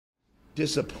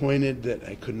disappointed that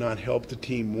I could not help the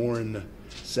team more in the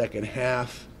second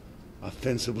half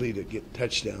offensively to get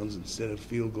touchdowns instead of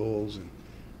field goals. And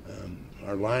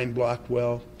our line blocked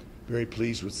well. Very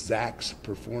pleased with Zach's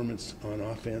performance on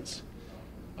offense.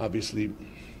 Obviously,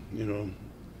 you know,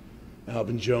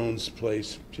 Alvin Jones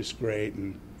plays just great,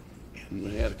 and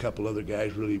we had a couple other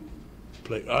guys really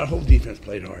play. Our whole defense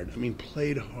played hard. I mean,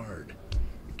 played hard.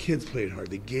 The kids played hard.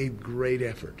 They gave great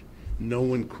effort. No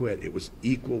one quit. It was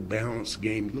equal, balanced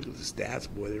game. Look at the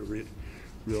stats, boy. They were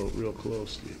real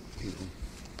close. You know.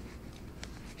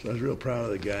 So I was real proud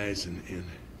of the guys, and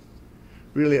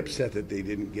really upset that they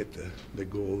didn't get the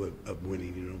goal of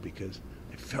winning. You know, because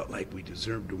I felt like we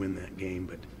deserved to win that game,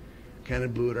 but kind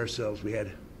of blew it ourselves. We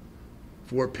had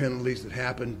 4 penalties that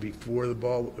happened before the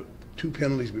ball. 2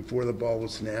 penalties before the ball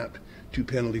was snapped. 2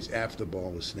 penalties after the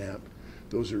ball was snapped.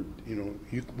 Those are, you know,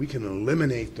 we can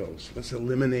eliminate those. Let's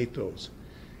eliminate those.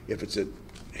 If it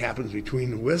happens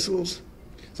between the whistles,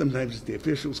 sometimes it's the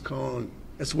officials calling.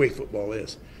 That's the way football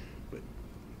is. But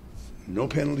no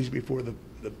penalties before the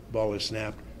ball is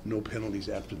snapped. No penalties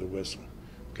after the whistle.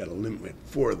 We've got to eliminate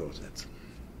 4 of those. That's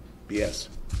BS.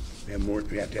 We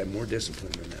have to have more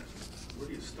discipline than that. Where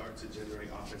do you start to generate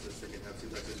offense in the second half?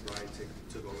 Seems like since Brian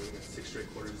took over in 6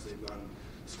 straight quarters, they've gone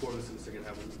scoreless in the second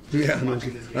half. Yeah,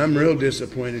 I'm real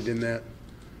disappointed in that.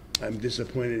 I'm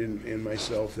disappointed in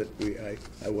myself that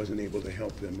I wasn't able to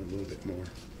help them a little bit more.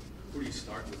 Where do you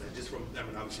start with that? Just from, I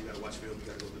mean, obviously you got to watch film, you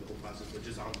got to go through the whole process, but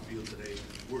just on the field today,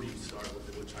 where do you start with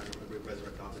it, with trying to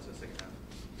resurrect offense in the second half?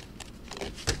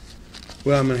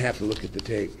 Well, I'm going to have to look at the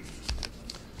tape.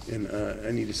 And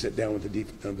I need to sit down with the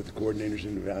coordinators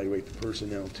and evaluate the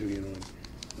personnel too, you know.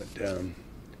 But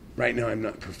right now, I'm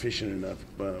not proficient enough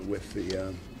with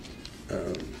the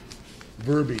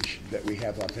verbiage that we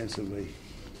have offensively,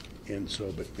 and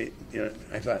so. But you know,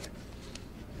 I thought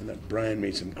Brian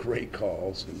made some great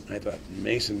calls, and I thought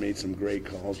Mason made some great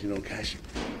calls. You know, gosh,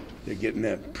 they're getting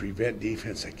that prevent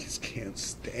defense. I just can't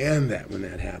stand that when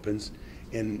that happens.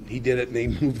 And he did it, and they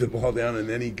moved the ball down, and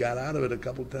then he got out of it a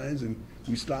couple times, and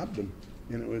we stopped him.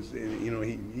 And it was, you know,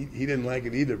 he didn't like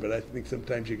it either. But I think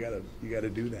sometimes you gotta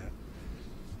do that.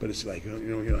 But it's like, you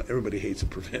know, everybody hates a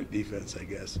prevent defense, I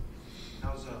guess.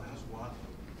 How's Watt?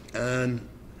 And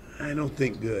I don't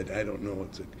think good. I don't know.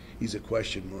 He's a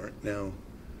question mark now.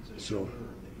 So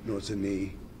no, it's a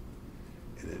knee,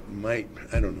 and it might.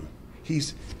 I don't know.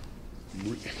 He's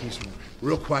a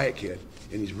real quiet kid,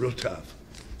 and he's real tough.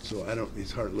 So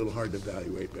it's a little hard to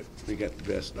evaluate, but we got the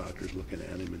best doctors looking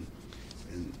at him,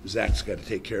 and Zach's got to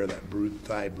take care of that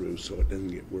thigh bruise so it doesn't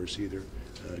get worse either.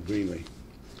 Greenlee,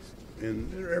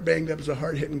 and they're banged up. It's a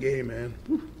hard-hitting game, man.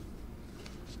 Whew.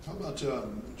 How about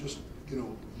just, you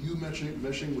know, you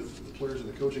meshing with the players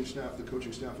and the coaching staff and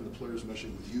the players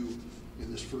meshing with you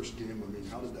in this first game? I mean,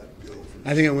 how did that go?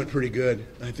 I think it went pretty good.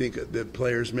 I think the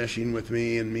players meshing with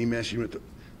me and me meshing with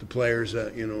the players,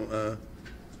 you know.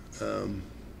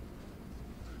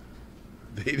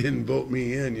 They didn't vote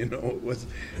me in, you know. It was,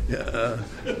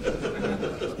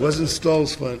 wasn't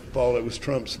Stoll's fault. It was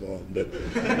Trump's fault.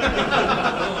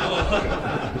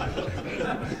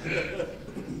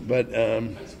 But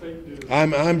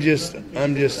I'm just.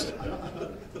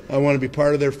 I want to be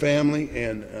part of their family,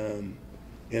 and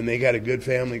they got a good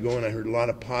family going. I heard a lot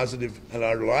of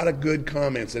good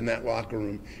comments in that locker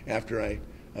room after I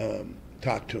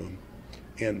talked to them,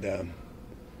 and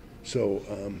so.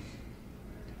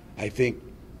 I think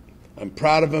I'm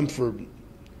proud of them for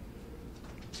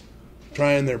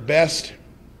trying their best.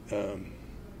 I'm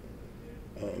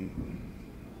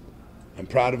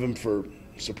proud of them for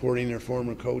supporting their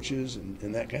former coaches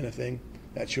and that kind of thing.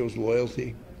 That shows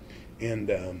loyalty. And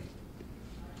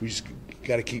we just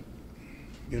got to keep,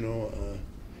 you know,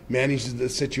 managing the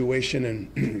situation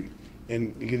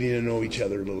and getting to know each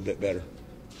other a little bit better.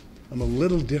 I'm a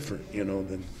little different, you know,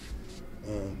 than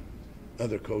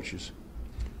other coaches.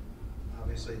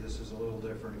 Obviously, this is a little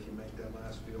different if you make that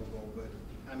last field goal, but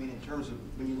I mean, in terms of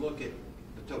when you look at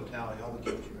the totality, all the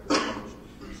games you've ever coached,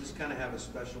 does this kind of have a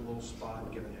special little spot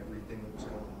given everything that was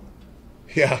going on?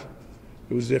 Yeah,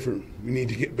 it was different. We need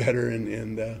to get better,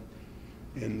 and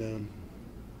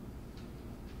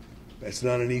that's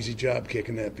not an easy job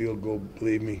kicking that field goal.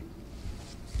 Believe me,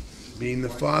 being the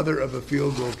father of a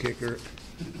field goal kicker,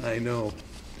 I know,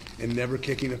 and never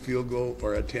kicking a field goal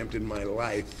or attempt in my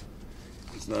life.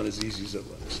 It's not as easy as it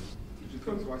looks. Did you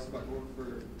coach twice about going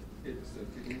for it instead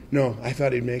of kicking? No, I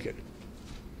thought he'd make it.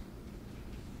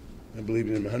 I believed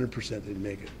in him 100% that he'd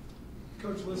make it.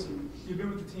 Coach, listen, you've been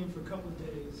with the team for a couple of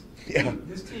days. Yeah.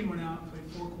 This team went out and played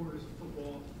 4 quarters of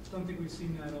football. Don't think we've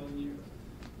seen that all year.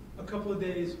 A couple of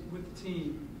days with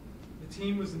the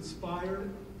team was inspired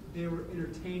they were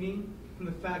entertaining, from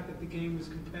the fact that the game was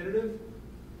competitive.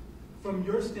 From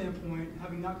your standpoint,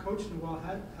 having not coached in a while,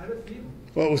 how did it feel?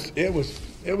 Well, it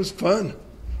was fun.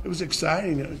 It was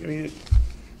exciting. I mean,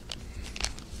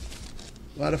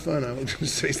 a lot of fun. I was going to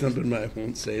say something, but I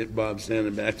won't say it. Bob's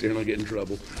standing back there, and I'll get in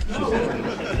trouble. No,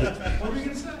 what were you going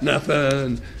to say?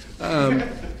 Nothing.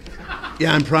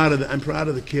 Yeah, I'm proud of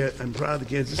the kid. I'm proud of the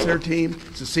kids. It's their team.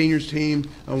 It's a seniors team.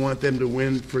 I want them to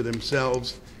win for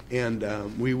themselves, and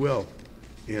we will.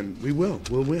 And we will.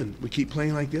 We'll win. We keep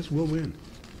playing like this, we'll win.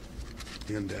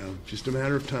 And just a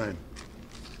matter of time.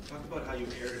 Talk about how you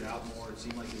aired it out more. It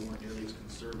seemed like you weren't nearly as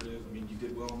conservative. I mean, you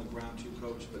did well on the ground too,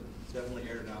 Coach, but definitely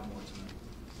aired it out more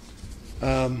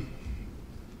tonight.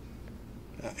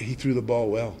 He threw the ball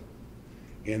well,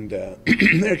 and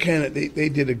they're they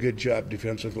did a good job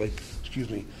defensively. Excuse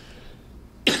me,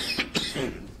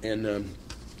 and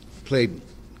played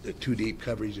two deep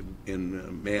coverage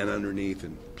and man underneath,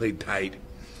 and played tight.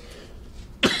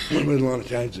 But a lot of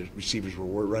times the receivers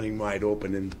were running wide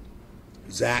open, and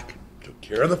Zach took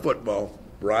care of the football,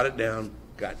 brought it down,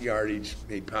 got yardage,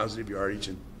 made positive yardage,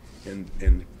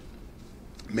 and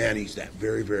managed that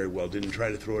very, very well. Didn't try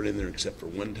to throw it in there except for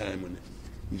one time when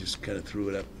he just kind of threw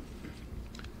it up.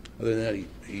 Other than that,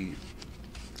 he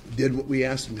did what we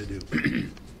asked him to do.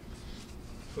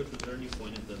 Coach, was there any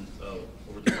point in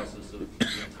over the process of the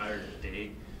entire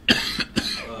day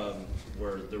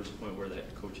where there was a point where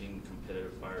that coaching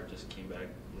competitive fire just came back,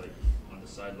 like on the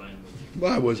sideline?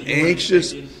 Well, I was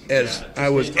anxious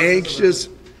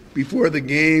before the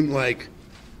game. Like,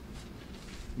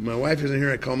 my wife isn't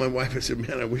here. I called my wife. I said,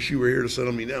 "Man, I wish you were here to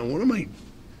settle me down. What am I?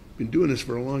 Been doing this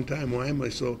for a long time. Why am I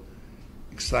so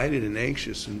excited and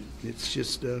anxious?" And it's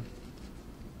just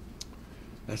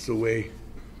that's the way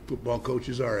football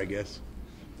coaches are, I guess.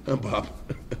 I'm Bob.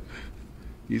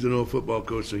 He's an old football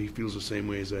coach, so he feels the same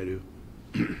way as I do.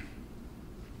 How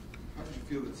did you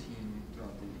feel the team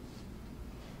throughout the week?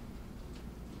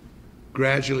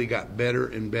 Gradually got better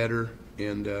and better,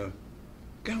 and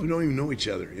God, we don't even know each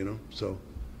other, you know. So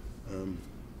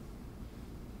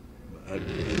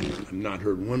I've not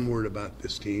heard one word about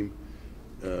this team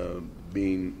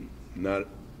being not,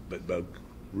 but a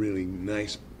really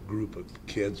nice group of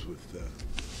kids with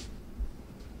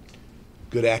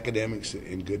good academics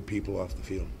and good people off the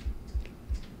field.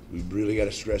 We really got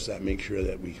to stress that, make sure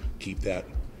that we keep that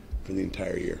for the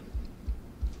entire year.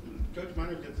 Coach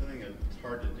Miners did something that's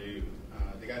hard to do.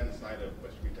 They got inside of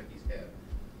Western Kentucky's head.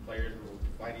 Players were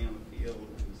fighting on the field,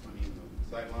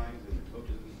 the sidelines, and the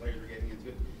coaches and the players were getting into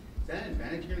it. Is that an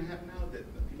advantage you're going to have now that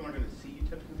people aren't going to see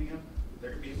UTEP coming up?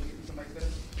 They're going to be able to get in somebody's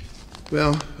head?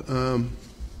 Well,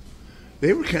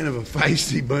 they were kind of a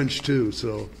feisty bunch too,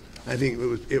 so I think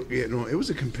it was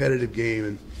a competitive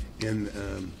game, and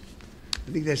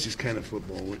I think that's just kind of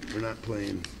football. We're not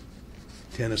playing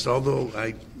tennis, although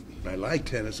I like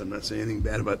tennis. I'm not saying anything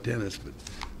bad about tennis,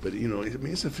 but you know, I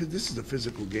mean, this is a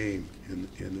physical game, and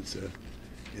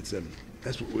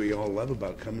that's what we all love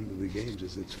about coming to the games,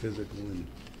 is it's physical and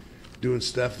doing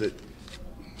stuff that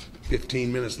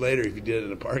 15 minutes later, if you did it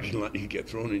in a parking lot, you get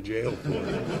thrown in jail for it.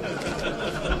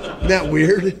 Isn't that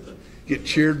weird? Get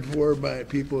cheered for by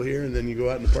people here, and then you go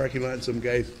out in the parking lot and some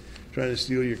guy's trying to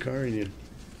steal your car, and you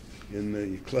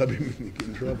club him and you get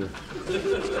in trouble.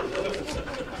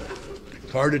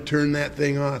 It's hard to turn that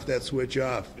thing off, that switch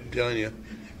off. I'm telling you,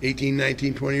 18,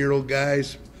 19, 20-year-old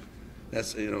guys.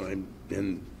 That's, you know,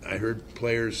 and I heard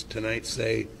players tonight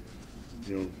say,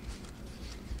 you know,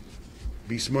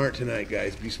 be smart tonight,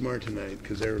 guys. Be smart tonight,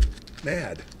 because they're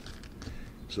mad.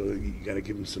 So you got to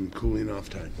give them some cooling off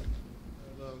time.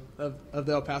 Of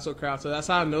the El Paso crowd. So that's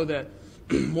how I know that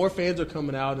more fans are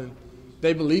coming out and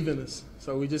they believe in us.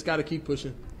 So we just got to keep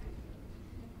pushing.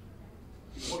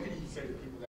 What can you say to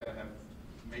people that have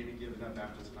maybe given up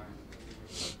after this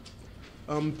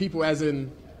time? People as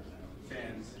in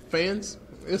fans?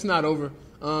 It's not over.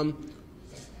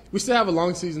 We still have a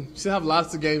long season. We still have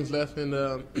lots of games left, and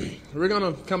we're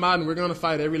going to come out and we're going to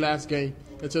fight every last game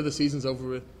until the season's over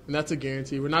with, and that's a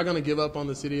guarantee. We're not going to give up on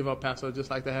the city of El Paso just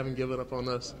like they haven't given up on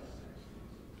us.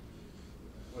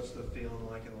 What's the feeling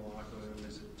like in the locker room?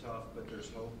 Is it tough, but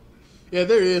there's hope? Yeah,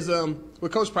 there is.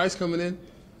 With Coach Price coming in,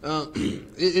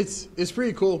 it's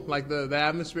pretty cool, like the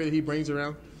atmosphere that he brings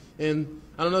around. And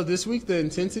I don't know, this week the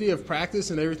intensity of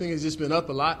practice and everything has just been up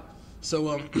a lot.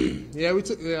 So yeah, we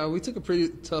took a pretty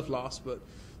tough loss, but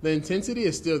the intensity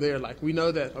is still there. Like, we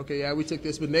know that, okay, yeah, we took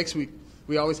this, but next week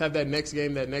we always have that next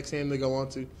game to go on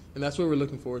to, and that's what we're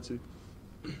looking forward to.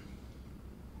 Is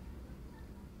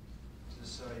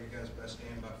this your guys' best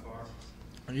game by far?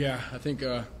 Yeah, I think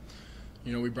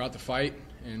we brought the fight,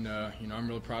 and I'm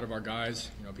really proud of our guys.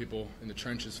 People in the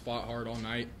trenches fought hard all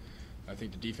night. I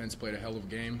think the defense played a hell of a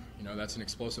game. That's an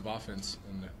explosive offense,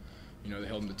 and they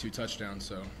held them to 2 touchdowns.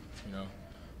 So,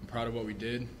 I'm proud of what we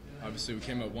did. Obviously, we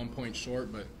came up 1 point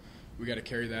short, but we got to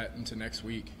carry that into next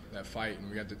week, that fight, and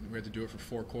we had to do it for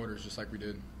 4 quarters, just like we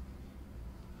did.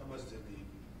 How much did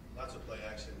lots of play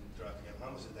action throughout the game?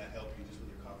 How much did that help you just with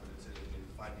your confidence in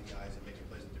finding guys and making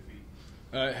plays with your feet?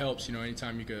 It helps.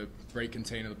 Anytime you could break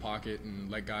contain in the pocket and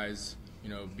let guys,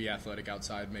 be athletic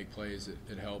outside, make plays,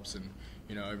 it helps. And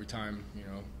every time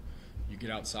you get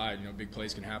outside, big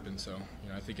plays can happen. So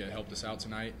I think it helped us out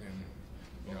tonight, and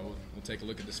we'll take a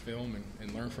look at this film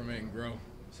and learn from it and grow.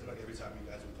 It seemed like every time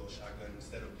you guys would go shotgun,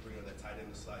 instead of bringing that tight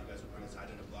end to slide, you guys would bring a tight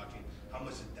end to blocking. How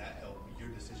much did that help your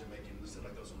decision making? It seemed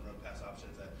like there was some run pass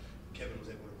options that Kevin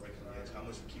was able to break on the edge. How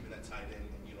much for keeping that tight end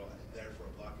and there for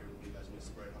a blocker when you guys went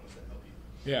spread? How much did that help you?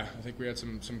 Yeah, I think we had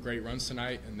some great runs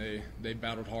tonight, and they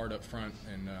battled hard up front.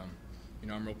 And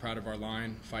I'm real proud of our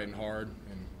line fighting hard.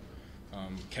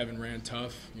 And Kevin ran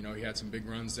tough. He had some big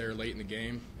runs there late in the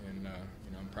game, and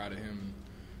I'm proud of him.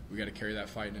 We got to carry that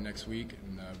fight into next week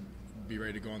and be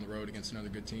ready to go on the road against another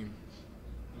good team.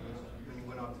 When you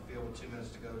went off the field with 2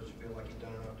 minutes to go, did you feel like you'd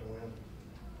done enough to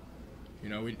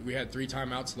win? We had 3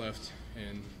 timeouts left,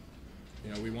 and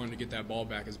we wanted to get that ball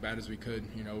back as bad as we could.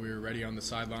 We were ready on the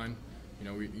sideline.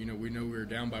 We knew we were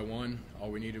down by 1. All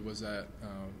we needed was that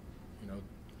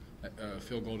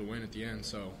field goal to win at the end.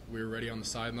 So we were ready on the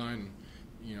sideline.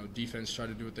 Defense tried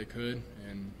to do what they could,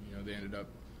 and they ended up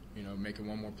making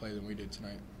 1 more play than we did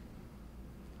tonight.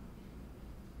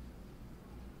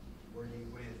 Do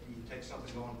you take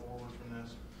something going forward from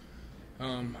this?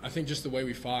 I think just the way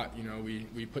we fought,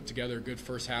 we put together a good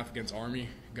first half against Army.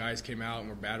 Guys came out and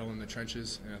were battling the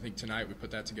trenches, and I think tonight we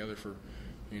put that together for,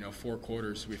 4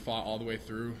 quarters. We fought all the way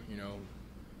through,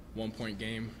 1 point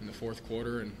game in the 4th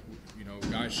quarter, and,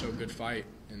 guys show good fight,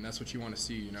 and that's what you want to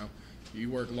see,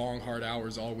 You work long, hard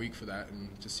hours all week for that,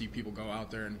 and to see people go out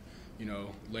there and,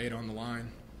 lay it on the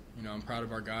line. I'm proud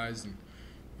of our guys, and,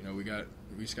 we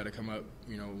just got to come up,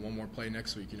 1 more play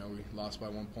next week. We lost by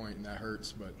 1 point, and that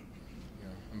hurts, but,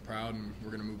 I'm proud, and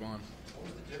we're going to move on. What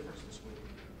was the difference this week?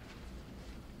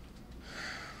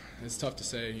 It's tough to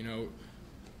say.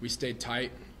 We stayed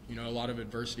tight. A lot of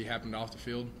adversity happened off the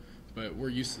field, but we're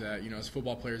used to that. As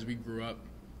football players, we grew up,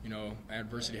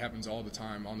 adversity happens all the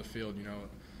time on the field.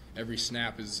 Every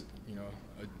snap is,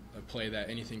 a play that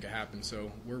anything could happen.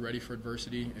 So we're ready for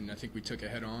adversity, and I think we took it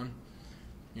head on.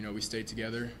 We stayed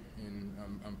together, and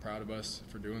I'm proud of us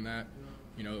for doing that.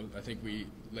 I think we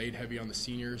laid heavy on the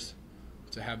seniors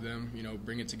to have them,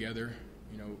 bring it together.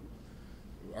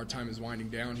 Our time is winding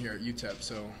down here at UTEP,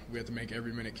 so we have to make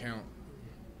every minute count.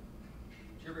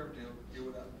 Did you ever deal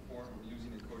with that before, or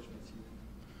losing a coach in the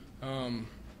season?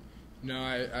 No,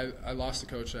 I lost a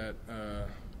coach at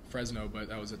Fresno, but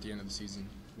that was at the end of the season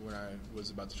when I was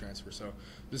about to transfer. So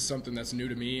this is something that's new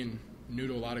to me and new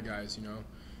to a lot of guys,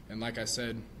 And like I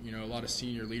said, a lot of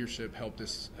senior leadership helped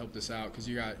us out, because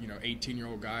you got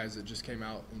 18-year-old guys that just came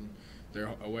out and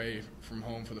they're away from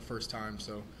home for the first time.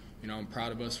 So I'm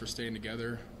proud of us for staying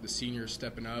together. The seniors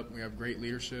stepping up. We have great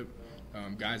leadership,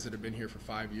 guys that have been here for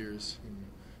 5 years. And,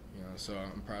 so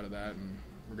I'm proud of that, and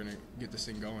we're gonna get this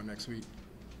thing going next week.